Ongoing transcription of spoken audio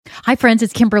Hi, friends.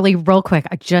 It's Kimberly. Real quick,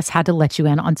 I just had to let you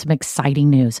in on some exciting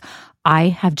news. I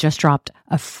have just dropped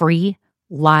a free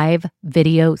live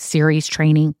video series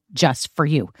training just for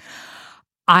you.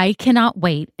 I cannot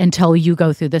wait until you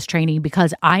go through this training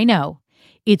because I know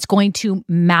it's going to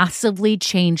massively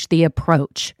change the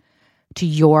approach to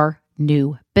your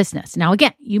new business. Now,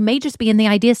 again, you may just be in the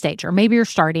idea stage, or maybe you're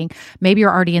starting, maybe you're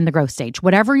already in the growth stage.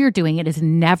 Whatever you're doing, it is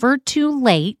never too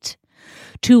late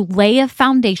to lay a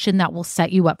foundation that will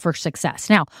set you up for success.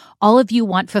 Now, all of you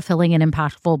want fulfilling and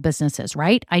impactful businesses,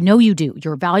 right? I know you do.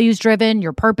 You're values driven,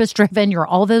 you're purpose driven, you're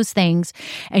all those things,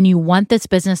 and you want this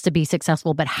business to be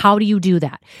successful. But how do you do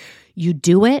that? You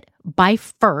do it by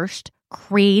first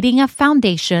creating a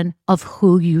foundation of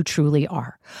who you truly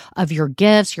are, of your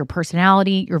gifts, your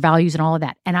personality, your values, and all of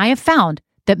that. And I have found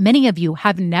that many of you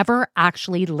have never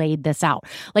actually laid this out.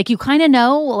 Like you kind of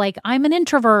know, like I'm an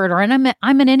introvert or I'm an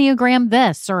Enneagram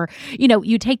this, or,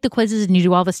 you take the quizzes and you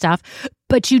do all the stuff,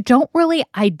 but you don't really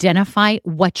identify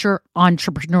what your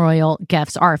entrepreneurial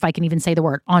gifts are. If I can even say the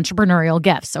word entrepreneurial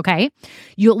gifts. Okay.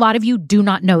 A lot of you do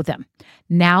not know them.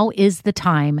 Now is the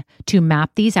time to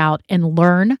map these out and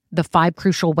learn the 5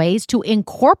 crucial ways to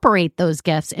incorporate those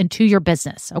gifts into your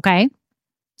business. Okay.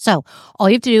 So all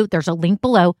you have to do, there's a link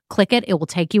below, click it. It will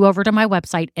take you over to my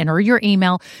website, enter your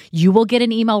email. You will get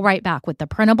an email right back with the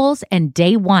printables and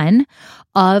day 1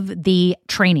 of the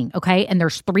training. Okay. And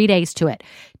there's 3 days to it.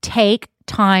 Take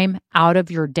time out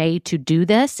of your day to do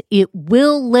this. It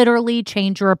will literally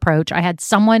change your approach. I had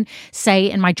someone say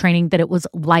in my training that it was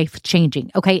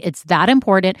life-changing. Okay, it's that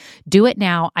important. Do it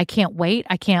now. I can't wait.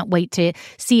 I can't wait to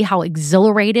see how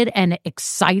exhilarated and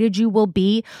excited you will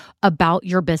be about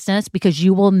your business, because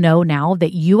you will know now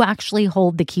that you actually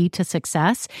hold the key to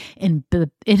success in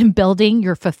building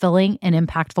your fulfilling and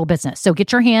impactful business. So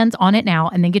get your hands on it now,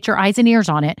 and then get your eyes and ears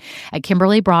on it at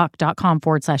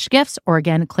KimberlyBrock.com/gifts, or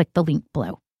again, click the link below.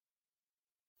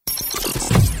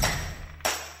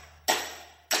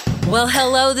 Well,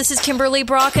 hello, this is Kimberly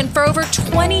Brock, and for over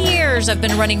 20 years, I've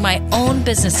been running my own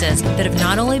businesses that have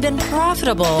not only been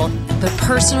profitable, but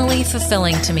personally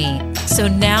fulfilling to me. So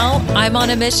now I'm on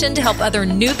a mission to help other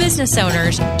new business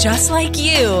owners, just like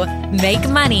you, make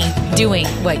money doing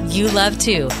what you love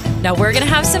too. Now we're going to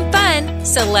have some fun,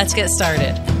 so let's get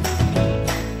started.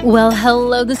 Well,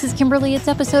 hello, this is Kimberly. It's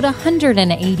episode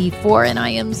 184, and I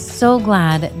am so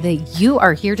glad that you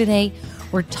are here today.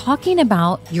 We're talking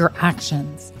about your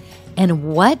actions and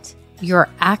what your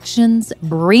actions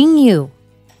bring you.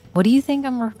 What do you think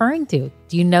I'm referring to?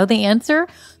 Do you know the answer?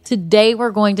 Today,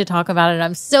 we're going to talk about it.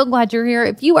 I'm so glad you're here.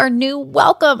 If you are new,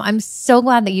 welcome. I'm so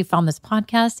glad that you found this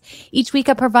podcast. Each week,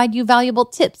 I provide you valuable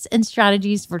tips and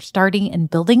strategies for starting and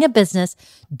building a business,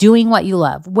 doing what you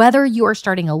love. Whether you are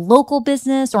starting a local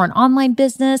business or an online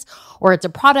business, or it's a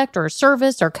product or a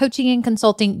service or coaching and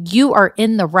consulting, you are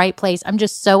in the right place. I'm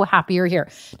just so happy you're here.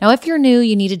 Now, if you're new,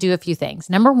 you need to do a few things.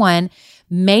 Number 1,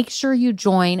 make sure you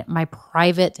join my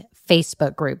private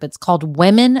Facebook group. It's called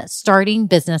Women Starting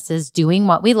Businesses Doing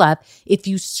What We Love. If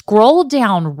you scroll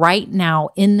down right now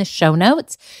in the show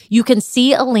notes, you can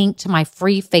see a link to my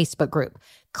free Facebook group.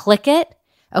 Click it.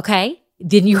 Okay.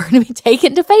 Then you're going to be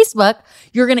taken to Facebook.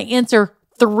 You're going to answer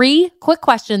 3 quick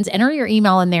questions, enter your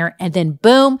email in there, and then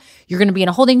boom, you're going to be in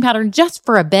a holding pattern just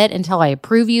for a bit until I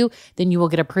approve you. Then you will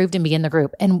get approved and be in the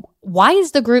group. And why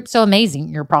is the group so amazing?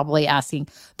 You're probably asking.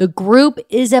 The group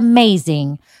is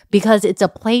amazing because it's a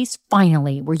place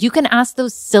finally where you can ask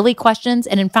those silly questions.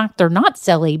 And in fact, they're not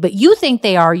silly, but you think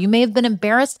they are. You may have been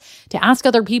embarrassed to ask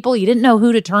other people. You didn't know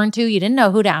who to turn to. You didn't know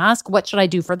who to ask. What should I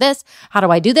do for this? How do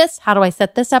I do this? How do I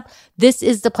set this up? This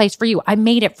is the place for you. I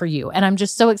made it for you. And I'm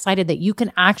just so excited that you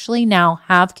can actually now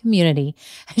have community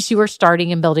as you are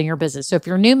starting and building your business. So if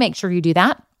you're new, make sure you do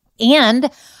that. And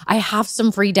I have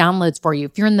some free downloads for you.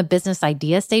 If you're in the business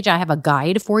idea stage, I have a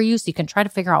guide for you so you can try to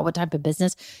figure out what type of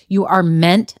business you are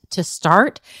meant to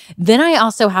start. Then I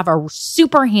also have a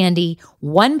super handy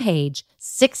 1-page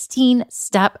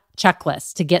 16-step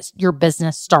checklist to get your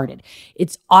business started.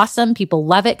 It's awesome. People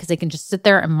love it because they can just sit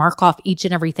there and mark off each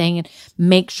and everything and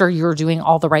make sure you're doing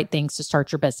all the right things to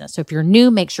start your business. So if you're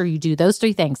new, make sure you do those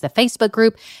 3 things, the Facebook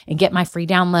group and get my free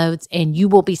downloads, and you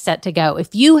will be set to go.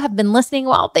 If you have been listening,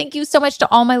 well, thank you so much to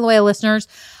all my loyal listeners.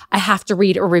 I have to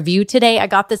read a review today. I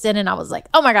got this in and I was like,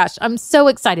 oh my gosh, I'm so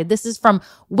excited. This is from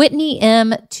Whitney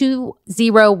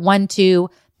M2012.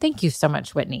 Thank you so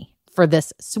much, Whitney, for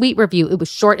this sweet review. It was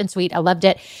short and sweet. I loved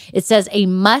it. It says, a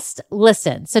must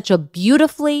listen. Such a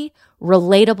beautifully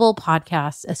relatable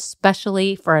podcast,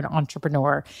 especially for an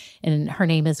entrepreneur. And her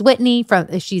name is Whitney.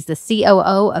 She's the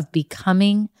COO of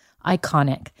Becoming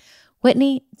Iconic.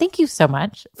 Whitney, thank you so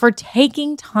much for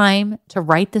taking time to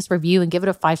write this review and give it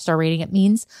a 5-star rating. It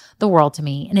means the world to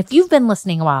me. And if you've been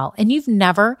listening a while and you've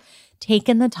never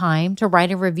taken the time to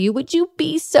write a review, would you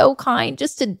be so kind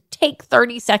just to take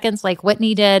 30 seconds like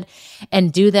Whitney did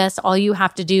and do this? All you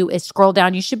have to do is scroll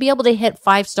down. You should be able to hit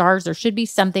 5 stars. There should be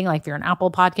something like if you're an Apple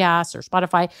Podcast or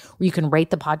Spotify where you can rate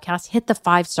the podcast, hit the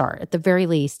 5-star at the very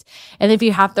least. And if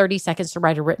you have 30 seconds to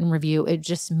write a written review, it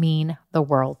just mean the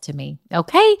world to me.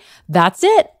 Okay, that's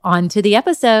it. On to the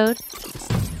episode.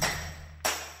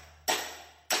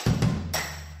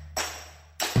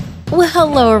 Well,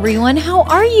 hello, everyone. How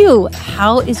are you?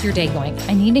 How is your day going?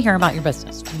 I need to hear about your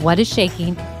business. What is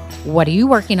shaking? What are you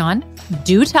working on?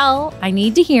 Do tell. I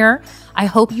need to hear. I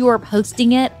hope you are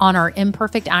posting it on our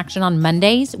Imperfect Action on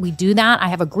Mondays. We do that. I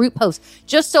have a group post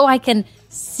just so I can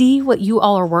see what you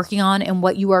all are working on and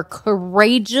what you are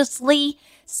courageously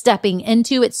stepping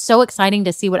into. It's so exciting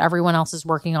to see what everyone else is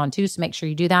working on too. So make sure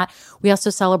you do that. We also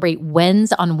celebrate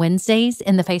wins on Wednesdays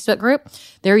in the Facebook group.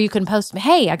 There you can post,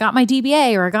 hey, I got my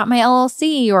DBA or I got my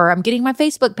LLC or I'm getting my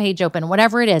Facebook page open,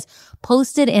 whatever it is.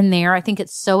 Post it in there. I think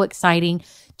it's so exciting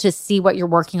to see what you're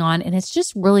working on. And it's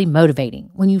just really motivating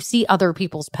when you see other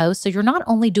people's posts. So you're not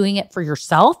only doing it for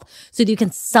yourself so that you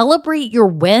can celebrate your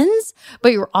wins,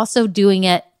 but you're also doing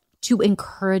it to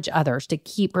encourage others to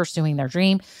keep pursuing their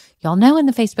dream. Y'all know in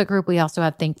the Facebook group, we also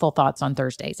have Thankful Thoughts on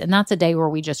Thursdays. And that's a day where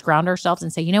we just ground ourselves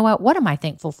and say, you know what am I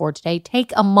thankful for today?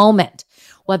 Take a moment,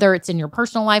 whether it's in your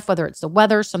personal life, whether it's the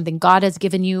weather, something God has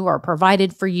given you or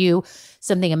provided for you,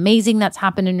 something amazing that's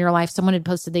happened in your life. Someone had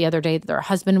posted the other day that their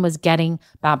husband was getting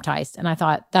baptized. And I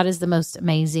thought that is the most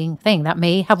amazing thing. That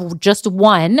may have just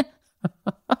won.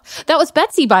 That was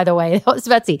Betsy, by the way. That was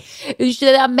Betsy.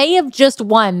 That may have just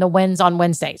won the wins on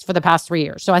Wednesdays for the past 3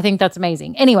 years. So I think that's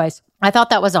amazing. Anyways, I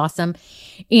thought that was awesome.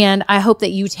 And I hope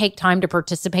that you take time to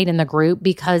participate in the group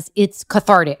because it's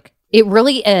cathartic. It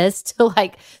really is to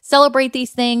like celebrate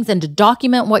these things and to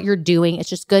document what you're doing. It's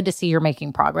just good to see you're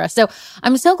making progress. So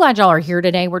I'm so glad y'all are here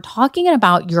today. We're talking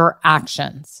about your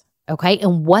actions, okay,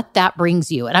 and what that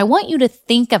brings you. And I want you to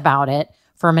think about it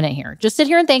for a minute here. Just sit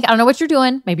here and think. I don't know what you're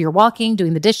doing. Maybe you're walking,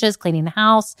 doing the dishes, cleaning the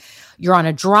house. You're on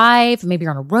a drive. Maybe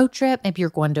you're on a road trip. Maybe you're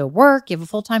going to work. You have a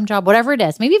full-time job, whatever it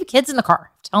is. Maybe you have kids in the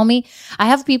car. I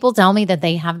have people tell me that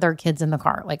they have their kids in the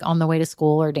car, like on the way to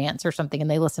school or dance or something, and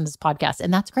they listen to this podcast.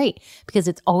 And that's great because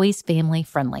it's always family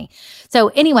friendly. So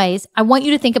anyways, I want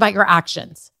you to think about your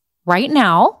actions right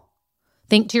now.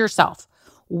 Think to yourself,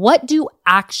 what do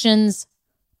actions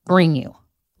bring you?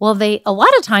 Well, a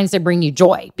lot of times they bring you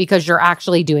joy because you're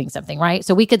actually doing something, right?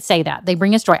 So we could say that they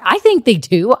bring us joy. I think they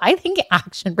do. I think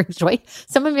action brings joy.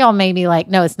 Some of y'all may be like,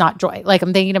 no, it's not joy. Like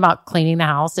I'm thinking about cleaning the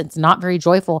house. It's not very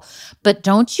joyful. But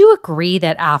don't you agree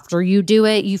that after you do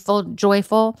it, you feel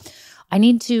joyful? I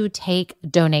need to take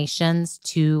donations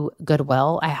to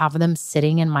Goodwill. I have them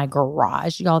sitting in my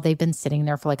garage. Y'all, they've been sitting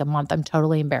there for like a month. I'm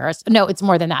totally embarrassed. No, it's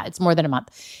more than that. It's more than a month.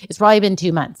 It's probably been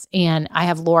 2 months. And I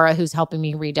have Laura who's helping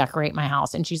me redecorate my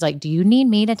house. And she's like, do you need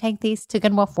me to take these to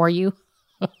Goodwill for you?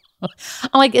 I'm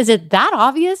like, is it that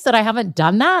obvious that I haven't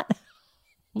done that?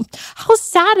 How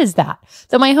sad is that?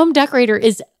 So my home decorator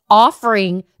is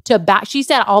offering to back. She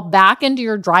said, I'll back into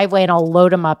your driveway and I'll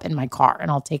load them up in my car and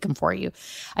I'll take them for you.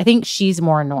 I think she's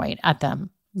more annoyed at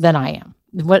them than I am.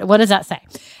 What does that say?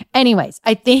 Anyways,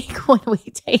 I think when we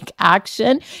take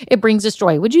action, it brings us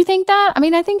joy. Would you think that? I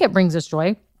mean, I think it brings us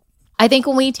joy. I think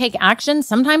when we take action,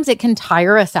 sometimes it can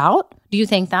tire us out. Do you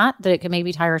think that it can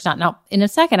maybe tire us out? Now, in a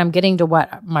second, I'm getting to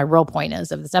what my real point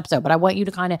is of this episode, but I want you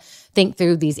to kind of think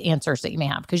through these answers that you may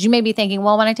have because you may be thinking,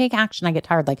 well, when I take action, I get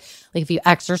tired. Like if you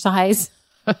exercise,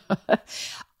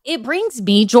 it brings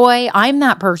me joy. I'm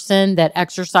that person that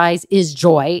exercise is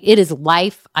joy. It is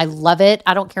life. I love it.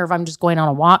 I don't care if I'm just going on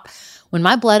a walk. When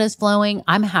my blood is flowing,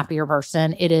 I'm a happier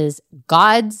person. It is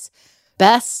God's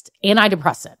best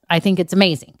antidepressant. I think it's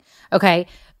amazing. Okay.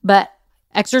 But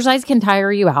exercise can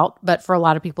tire you out, but for a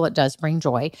lot of people, it does bring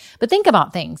joy. But think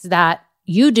about things that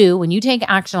you do when you take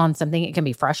action on something. It can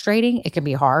be frustrating. It can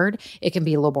be hard. It can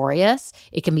be laborious.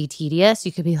 It can be tedious.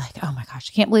 You could be like, oh my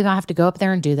gosh, I can't believe I have to go up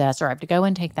there and do this, or I have to go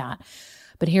and take that.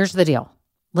 But here's the deal.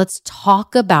 Let's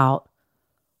talk about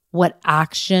what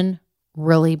action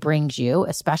really brings you,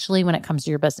 especially when it comes to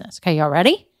your business. Okay, y'all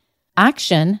ready?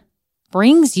 Action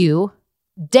brings you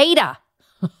data.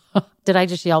 Did I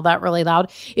just yell that really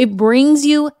loud? It brings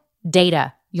you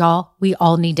data. Y'all, we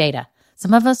all need data.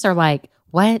 Some of us are like,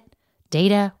 what?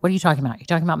 Data? What are you talking about? You're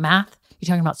talking about math? You're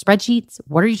talking about spreadsheets?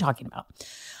 What are you talking about?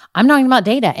 I'm talking about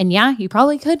data. And yeah, you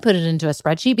probably could put it into a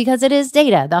spreadsheet because it is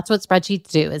data. That's what spreadsheets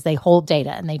do, is they hold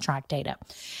data and they track data.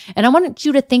 And I want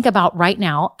you to think about right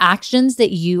now actions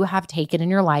that you have taken in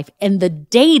your life and the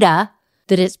data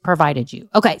that it's provided you.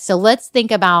 Okay, so let's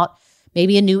think about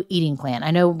maybe a new eating plan.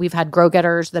 I know we've had Grow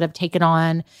Getters that have taken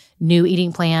on new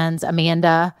eating plans.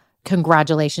 Amanda,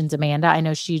 congratulations, Amanda. I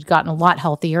know she's gotten a lot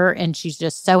healthier and she's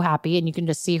just so happy, and you can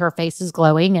just see her face is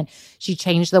glowing, and she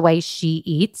changed the way she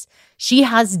eats. She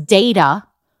has data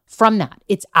from that.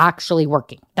 It's actually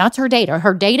working. That's her data.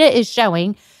 Her data is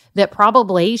showing that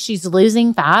probably she's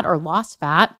losing fat or lost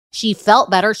fat. She felt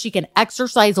better. She can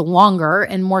exercise longer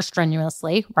and more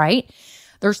strenuously, right?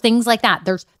 There's things like that.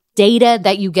 There's data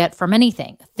that you get from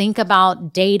anything. Think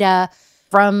about data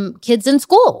from kids in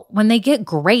school when they get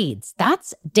grades.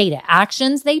 That's data.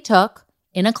 Actions they took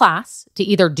in a class to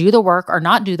either do the work or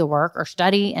not do the work, or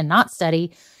study and not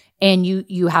study. And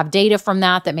you have data from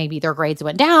that maybe their grades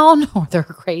went down or their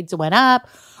grades went up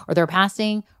or they're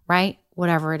passing, right?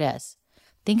 Whatever it is.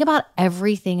 Think about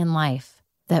everything in life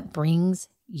that brings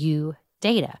you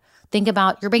data. Think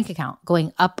about your bank account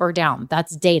going up or down.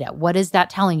 That's data. What is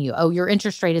that telling you? Oh, your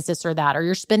interest rate is this or that, or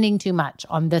you're spending too much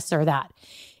on this or that.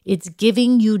 It's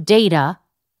giving you data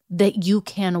that you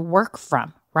can work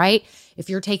from, right? If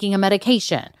you're taking a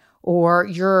medication, or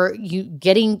you're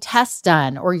getting tests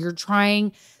done, or you're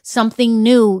trying something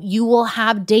new, you will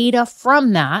have data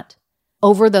from that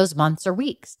over those months or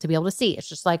weeks to be able to see. It's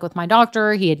just like with my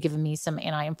doctor, he had given me some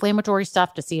anti-inflammatory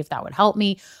stuff to see if that would help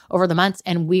me over the months.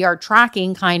 And we are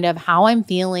tracking kind of how I'm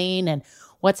feeling and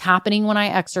what's happening when I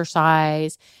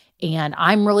exercise. And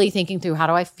I'm really thinking through, how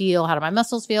do I feel? How do my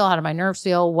muscles feel? How do my nerves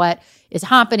feel? What is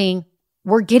happening?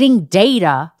 We're getting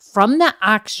data from the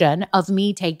action of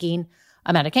me taking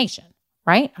a medication,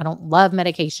 right? I don't love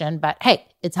medication, but hey,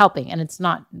 it's helping, and it's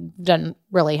doesn't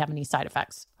really have any side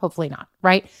effects. Hopefully not,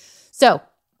 right? So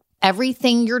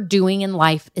everything you're doing in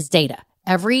life is data.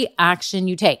 Every action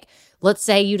you take. Let's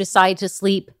say you decide to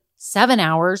sleep 7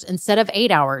 hours instead of 8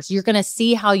 hours. You're going to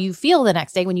see how you feel the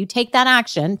next day. When you take that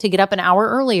action to get up an hour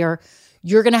earlier,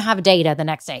 you're going to have data the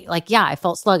next day. Like, yeah, I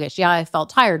felt sluggish. Yeah, I felt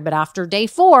tired. But after day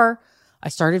 4, I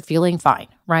started feeling fine,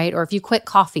 right? Or if you quit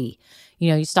coffee,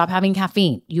 you stop having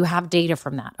caffeine, you have data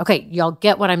from that. Okay, y'all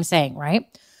get what I'm saying,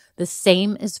 right? The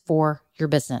same is for your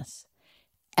business.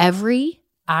 Every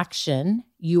action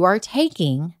you are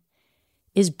taking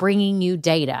is bringing you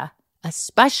data,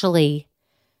 especially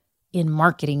in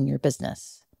marketing your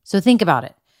business. So think about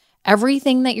it.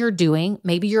 Everything that you're doing,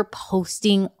 maybe you're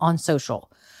posting on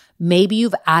social. Maybe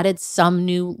you've added some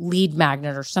new lead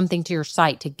magnet or something to your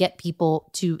site to get people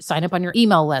to sign up on your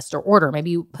email list or order. Maybe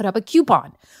you put up a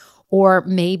coupon, or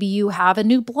maybe you have a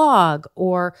new blog,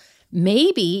 or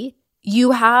maybe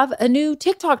you have a new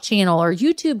TikTok channel or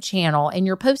YouTube channel and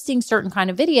you're posting certain kind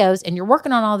of videos and you're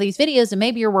working on all these videos, and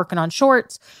maybe you're working on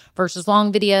shorts versus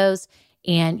long videos,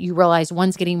 and you realize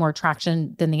one's getting more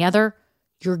traction than the other.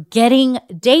 You're getting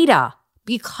data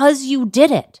because you did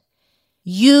it.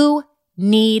 You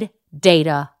need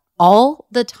data all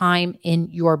the time in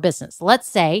your business. Let's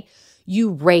say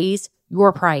you raise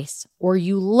your price or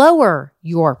you lower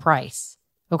your price,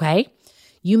 okay?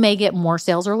 You may get more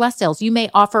sales or less sales. You may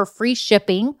offer free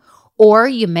shipping, or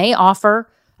you may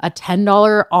offer a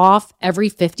 $10 off every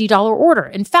 $50 order.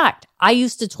 In fact, I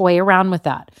used to toy around with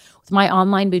that. With my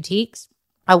online boutiques,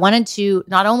 I wanted to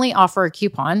not only offer a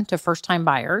coupon to first-time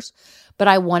buyers, but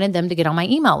I wanted them to get on my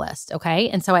email list, okay?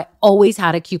 And so I always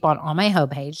had a coupon on my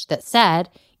homepage that said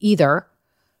either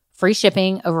free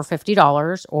shipping over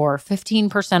 $50 or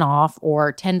 15% off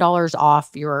or $10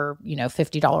 off your,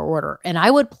 $50 order. And I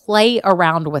would play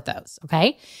around with those,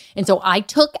 okay? And so I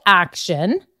took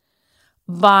action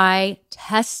by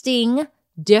testing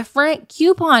different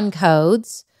coupon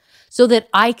codes so that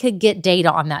I could get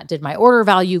data on that. Did my order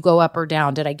value go up or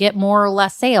down? Did I get more or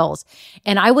less sales?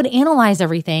 And I would analyze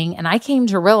everything, and I came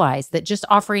to realize that just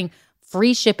offering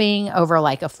free shipping over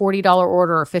like a $40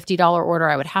 order or $50 order,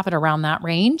 I would have it around that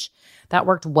range. That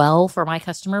worked well for my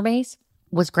customer base,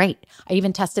 was great. I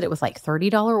even tested it with like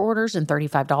 $30 orders and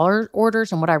 $35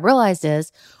 orders. And what I realized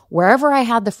is wherever I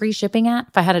had the free shipping at,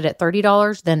 if I had it at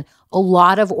 $30, then a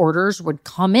lot of orders would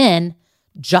come in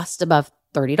just above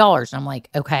 $30. And I'm like,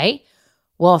 okay,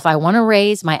 well, if I want to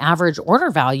raise my average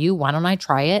order value, why don't I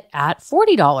try it at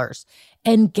 $40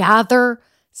 and gather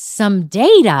some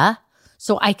data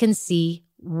so I can see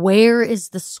where is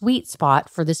the sweet spot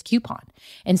for this coupon.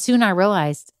 And soon I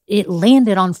realized it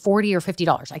landed on $40 or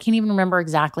 $50. I can't even remember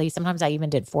exactly. Sometimes I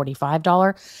even did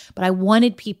 $45, but I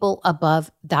wanted people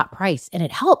above that price. And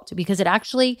it helped because it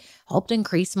actually helped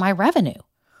increase my revenue,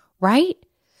 right?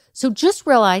 So just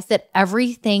realize that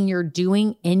everything you're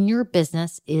doing in your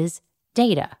business is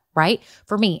data, right?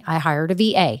 For me, I hired a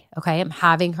VA. Okay. I'm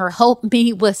having her help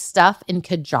me with stuff in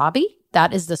Kajabi.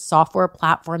 That is the software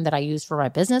platform that I use for my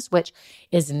business, which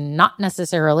is not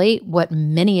necessarily what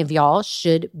many of y'all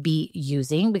should be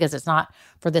using because it's not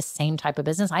for the same type of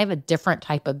business. I have a different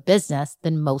type of business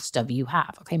than most of you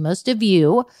have. Okay. Most of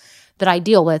you that I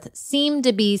deal with seem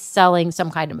to be selling some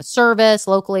kind of a service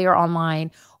locally or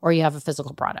online, or you have a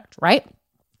physical product, right?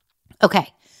 Okay.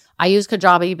 I use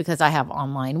Kajabi because I have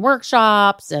online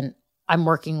workshops and I'm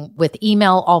working with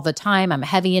email all the time. I'm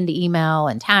heavy into email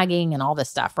and tagging and all this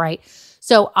stuff, right?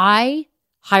 So I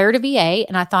hired a VA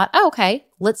and I thought, oh, okay,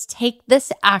 let's take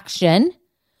this action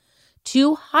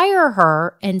to hire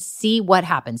her and see what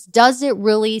happens. Does it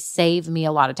really save me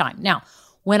a lot of time? Now,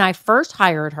 when I first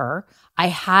hired her, I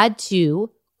had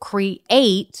to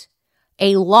create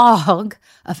a log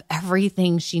of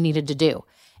everything she needed to do.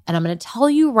 And I'm going to tell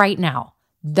you right now,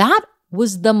 that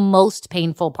was the most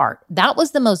painful part. That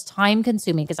was the most time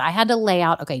consuming because I had to lay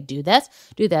out, okay, do this,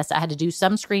 do this. I had to do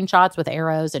some screenshots with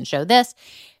arrows and show this,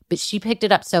 but she picked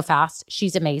it up so fast.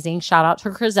 She's amazing. Shout out to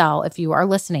Crizel if you are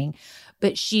listening,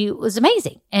 but she was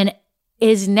amazing. And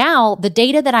is now the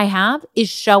data that I have is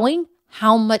showing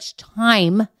how much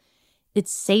time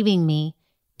it's saving me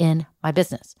in my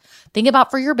business. Think about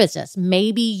for your business.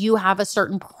 Maybe you have a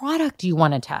certain product you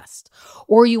want to test,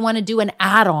 or you want to do an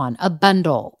add-on, a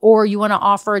bundle, or you want to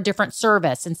offer a different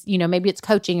service. And, maybe it's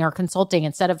coaching or consulting.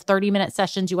 Instead of 30-minute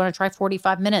sessions, you want to try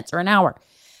 45 minutes or an hour.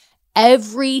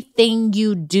 Everything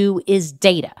you do is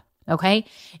data. Okay.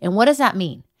 And what does that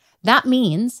mean? That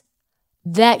means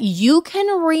that you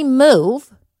can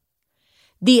remove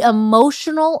the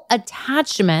emotional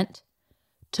attachment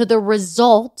to the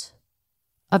result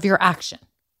of your action.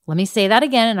 Let me say that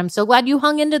again. And I'm so glad you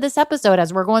hung into this episode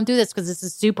as we're going through this because this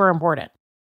is super important.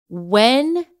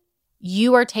 When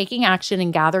you are taking action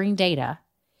and gathering data,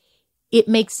 it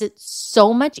makes it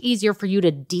so much easier for you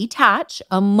to detach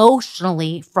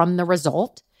emotionally from the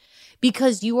result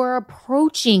because you are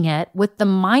approaching it with the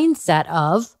mindset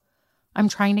of, I'm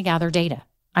trying to gather data.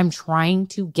 I'm trying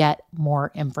to get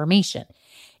more information.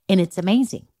 And it's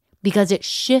amazing. Because it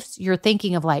shifts your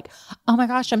thinking of like, oh my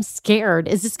gosh, I'm scared.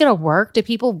 Is this going to work? Do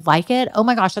people like it? Oh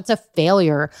my gosh, that's a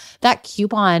failure. That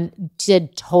coupon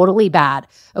did totally bad.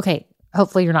 Okay,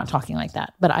 hopefully you're not talking like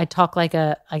that. But I talk like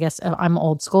I guess I'm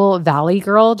old school Valley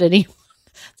girl.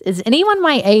 Is anyone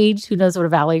my age who knows what a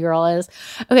Valley girl is?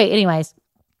 Okay, anyways.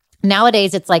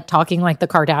 Nowadays, it's like talking like the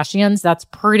Kardashians. That's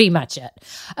pretty much it.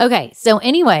 Okay, so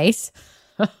anyways,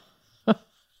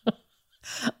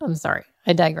 I'm sorry.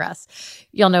 I digress.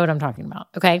 Y'all know what I'm talking about.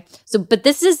 Okay. So, but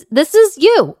this is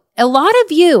you. A lot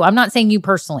of you, I'm not saying you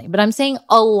personally, but I'm saying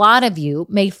a lot of you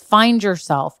may find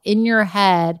yourself in your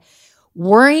head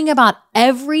worrying about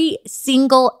every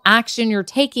single action you're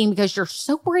taking because you're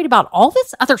so worried about all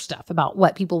this other stuff about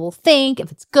what people will think,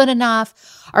 if it's good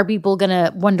enough. Are people going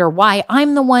to wonder why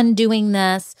I'm the one doing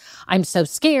this? I'm so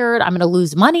scared. I'm going to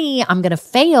lose money. I'm going to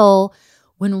fail.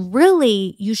 When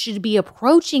really you should be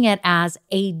approaching it as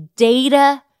a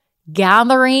data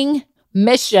gathering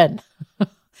mission.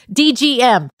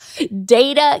 DGM,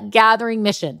 data gathering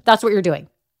mission. That's what you're doing.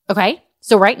 Okay.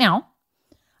 So right now,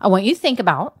 I want you to think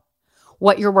about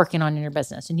what you're working on in your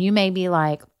business. And you may be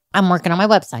like, I'm working on my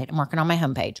website. I'm working on my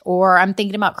homepage, or I'm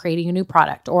thinking about creating a new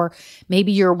product. Or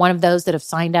maybe you're one of those that have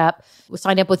signed up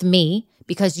with me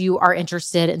because you are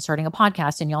interested in starting a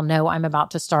podcast. And y'all know I'm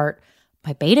about to start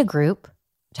my beta group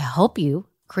to help you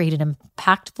create an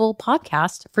impactful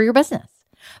podcast for your business.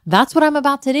 That's what I'm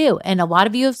about to do. And a lot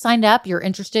of you have signed up. You're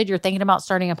interested. You're thinking about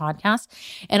starting a podcast.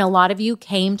 And a lot of you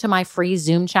came to my free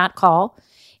Zoom chat call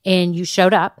and you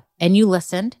showed up and you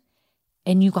listened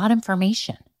and you got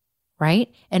information,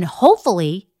 right? And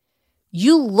hopefully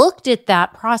you looked at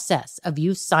that process of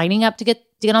you signing up to get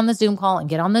on the Zoom call and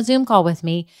get on the Zoom call with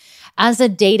me as a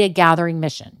data gathering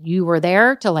mission. You were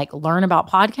there to learn about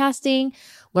podcasting,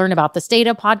 learn about the state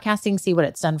of podcasting, see what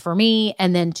it's done for me,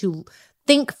 and then to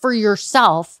think for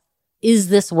yourself, is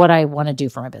this what I want to do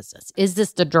for my business? Is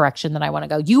this the direction that I want to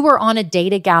go? You were on a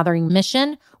data gathering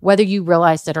mission, whether you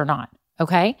realized it or not.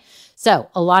 Okay. So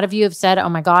a lot of you have said, oh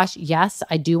my gosh, yes,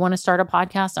 I do want to start a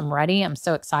podcast. I'm ready. I'm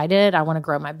so excited. I want to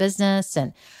grow my business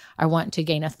and I want to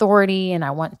gain authority and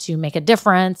I want to make a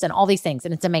difference and all these things.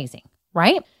 And it's amazing,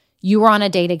 right? You were on a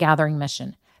data gathering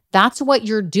mission. That's what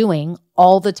you're doing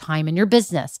all the time in your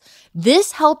business.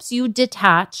 This helps you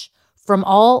detach from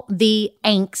all the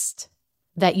angst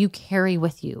that you carry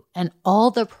with you and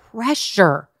all the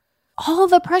pressure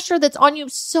that's on you.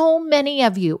 So many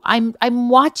of you, I'm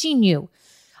watching you.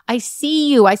 I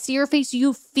see you. I see your face.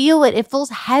 You feel it. It feels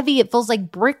heavy. It feels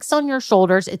like bricks on your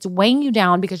shoulders. It's weighing you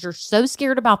down because you're so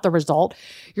scared about the result.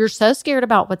 You're so scared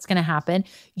about what's going to happen.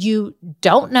 You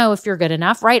don't know if you're good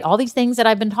enough, right? All these things that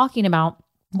I've been talking about.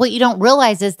 What you don't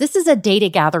realize is this is a data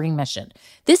gathering mission.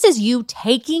 This is you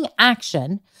taking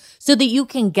action so that you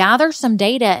can gather some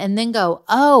data and then go,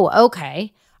 oh,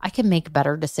 okay, I can make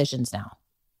better decisions now.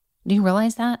 Do you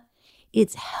realize that?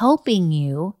 It's helping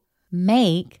you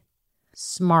make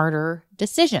smarter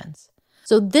decisions.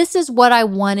 So this is what I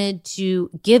wanted to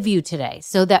give you today,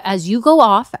 so that as you go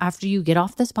off, after you get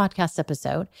off this podcast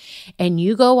episode and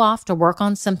you go off to work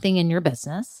on something in your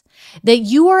business, that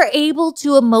you are able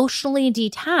to emotionally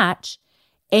detach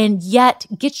and yet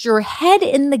get your head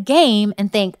in the game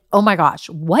and think, oh my gosh,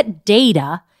 what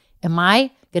data am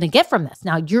I going to get from this?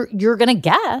 Now you're going to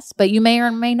guess, but you may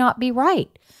or may not be right.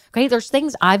 Okay, there's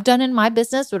things I've done in my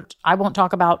business, which I won't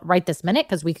talk about right this minute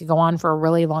because we could go on for a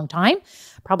really long time.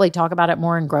 Probably talk about it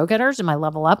more in Grow Getters in my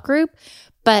Level Up group.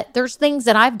 But there's things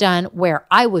that I've done where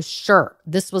I was sure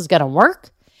this was going to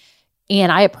work.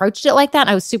 And I approached it like that. And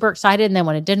I was super excited. And then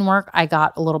when it didn't work, I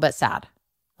got a little bit sad,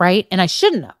 right? And I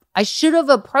shouldn't have. I should have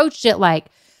approached it like,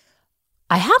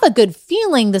 I have a good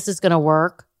feeling this is going to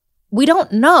work. We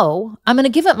don't know. I'm going to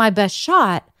give it my best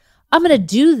shot. I'm going to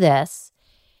do this.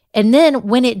 And then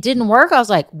when it didn't work, I was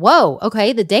like, whoa,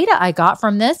 okay, the data I got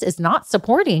from this is not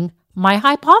supporting my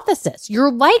hypothesis. You're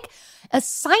like a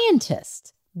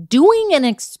scientist doing an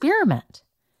experiment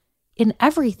in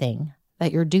everything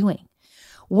that you're doing.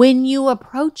 When you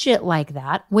approach it like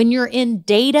that, when you're in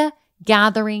data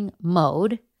gathering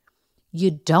mode,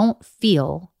 you don't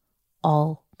feel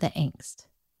all the angst.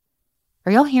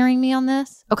 Are y'all hearing me on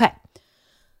this? Okay.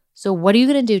 So what are you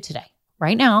going to do today?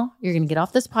 Right now, you're going to get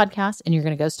off this podcast and you're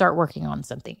going to go start working on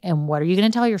something. And what are you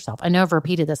going to tell yourself? I know I've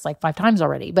repeated this like 5 times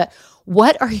already, but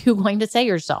what are you going to say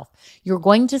yourself? You're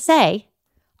going to say,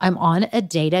 I'm on a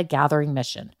data gathering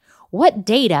mission. What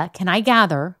data can I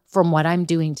gather from what I'm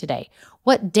doing today?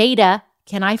 What data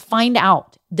can I find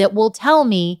out that will tell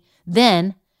me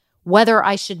then whether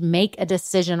I should make a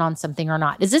decision on something or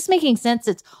not? Is this making sense?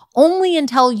 It's only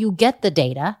until you get the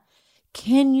data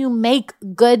can you make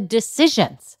good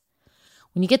decisions.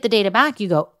 When you get the data back, you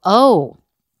go, oh,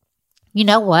 you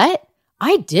know what?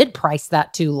 I did price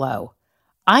that too low.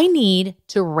 I need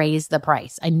to raise the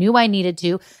price. I knew I needed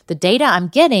to. The data I'm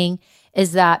getting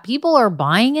is that people are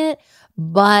buying it,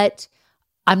 but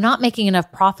I'm not making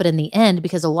enough profit in the end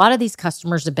because a lot of these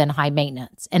customers have been high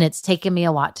maintenance and it's taken me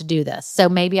a lot to do this. So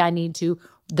maybe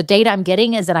the data I'm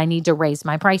getting is that I need to raise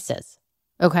my prices.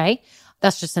 Okay.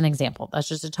 That's just an example. That's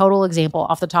just a total example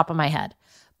off the top of my head.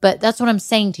 But that's what I'm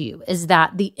saying to you is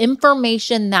that the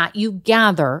information that you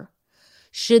gather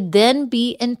should then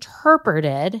be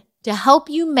interpreted to help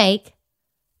you make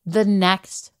the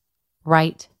next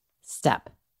right step.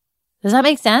 Does that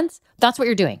make sense? That's what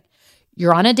you're doing.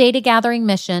 You're on a data gathering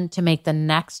mission to make the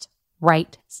next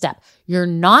right step. You're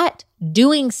not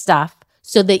doing stuff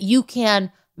so that you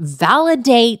can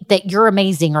validate that you're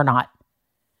amazing or not.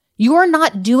 You are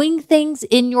not doing things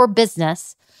in your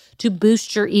business to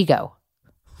boost your ego.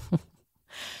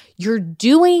 You're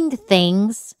doing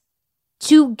things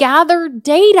to gather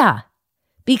data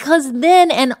because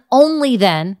then and only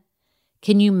then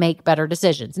can you make better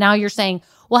decisions. Now you're saying,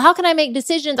 well, how can I make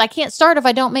decisions? I can't start if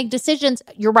I don't make decisions.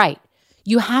 You're right.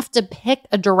 You have to pick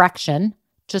a direction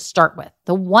to start with.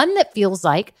 The one that feels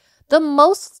like the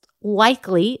most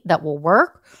likely that will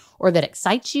work or that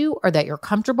excites you or that you're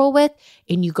comfortable with,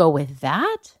 and you go with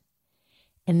that,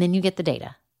 and then you get the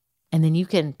data. And then you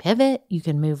can pivot, you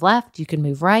can move left, you can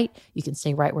move right, you can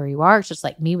stay right where you are. It's just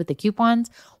like me with the coupons.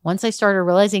 Once I started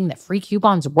realizing that free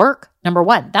coupons work, number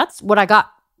one, that's what I got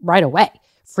right away.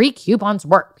 Free coupons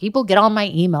work. People get on my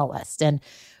email list and,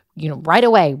 right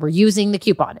away we're using the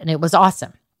coupon and it was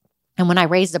awesome. And when I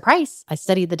raised the price, I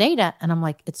studied the data and I'm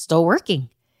like, it's still working.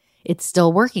 It's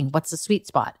still working. What's the sweet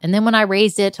spot? And then when I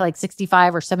raised it to like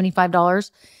 $65 or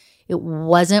 $75, it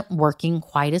wasn't working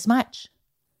quite as much.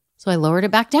 So I lowered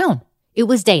it back down. It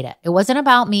was data. It wasn't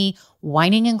about me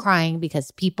whining and crying because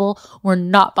people were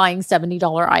not buying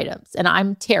 $70 items and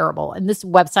I'm terrible and this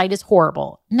website is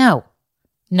horrible. No.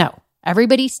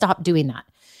 Everybody stop doing that.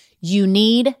 You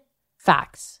need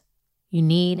facts. You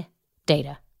need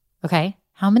data. Okay?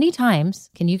 How many times,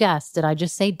 can you guess, did I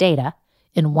just say data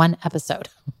in one episode?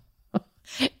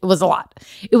 It was a lot.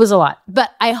 But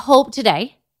I hope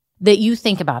today that you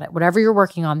think about it, whatever you're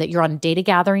working on, that you're on a data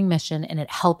gathering mission and it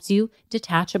helps you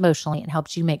detach emotionally and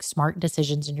helps you make smart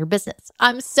decisions in your business.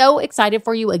 I'm so excited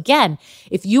for you. Again,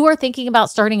 if you are thinking about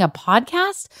starting a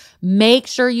podcast, make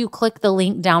sure you click the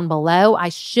link down below. I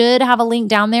should have a link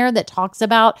down there that talks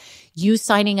about you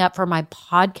signing up for my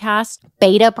podcast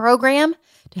beta program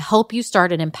to help you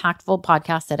start an impactful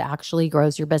podcast that actually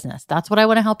grows your business. That's what I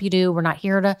want to help you do. We're not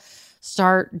here to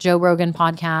start Joe Rogan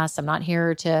podcasts. I'm not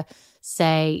here to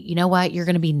say, you know what, you're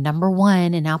going to be number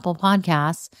one in Apple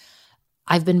Podcasts.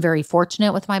 I've been very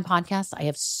fortunate with my podcast. I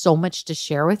have so much to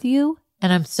share with you.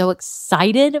 And I'm so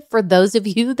excited for those of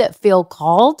you that feel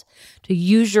called to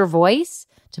use your voice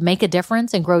to make a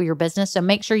difference and grow your business. So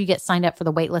make sure you get signed up for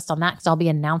the waitlist on that because I'll be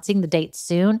announcing the date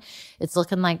soon. It's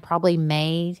looking like probably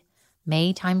May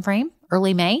timeframe,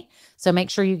 early May. So make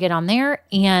sure you get on there.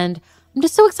 And I'm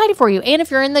just so excited for you. And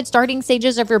if you're in the starting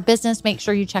stages of your business, make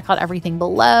sure you check out everything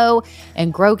below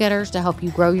and Grow Getters to help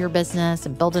you grow your business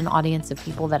and build an audience of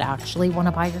people that actually want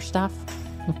to buy your stuff.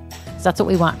 So that's what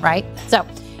we want, right? So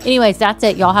anyways, that's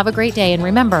it. Y'all have a great day. And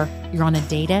remember, you're on a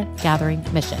data gathering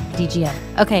mission,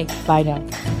 DGM. Okay, bye now.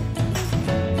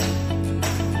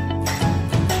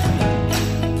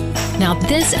 Now,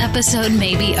 this episode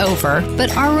may be over,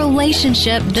 but our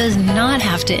relationship does not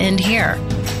have to end here.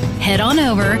 Head on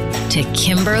over to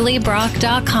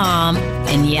KimberlyBrock.com.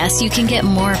 And yes, you can get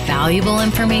more valuable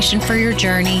information for your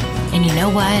journey. And you know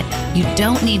what? You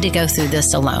don't need to go through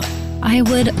this alone. I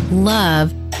would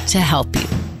love to help you.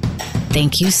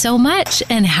 Thank you so much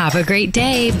and have a great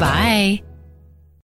day. Bye.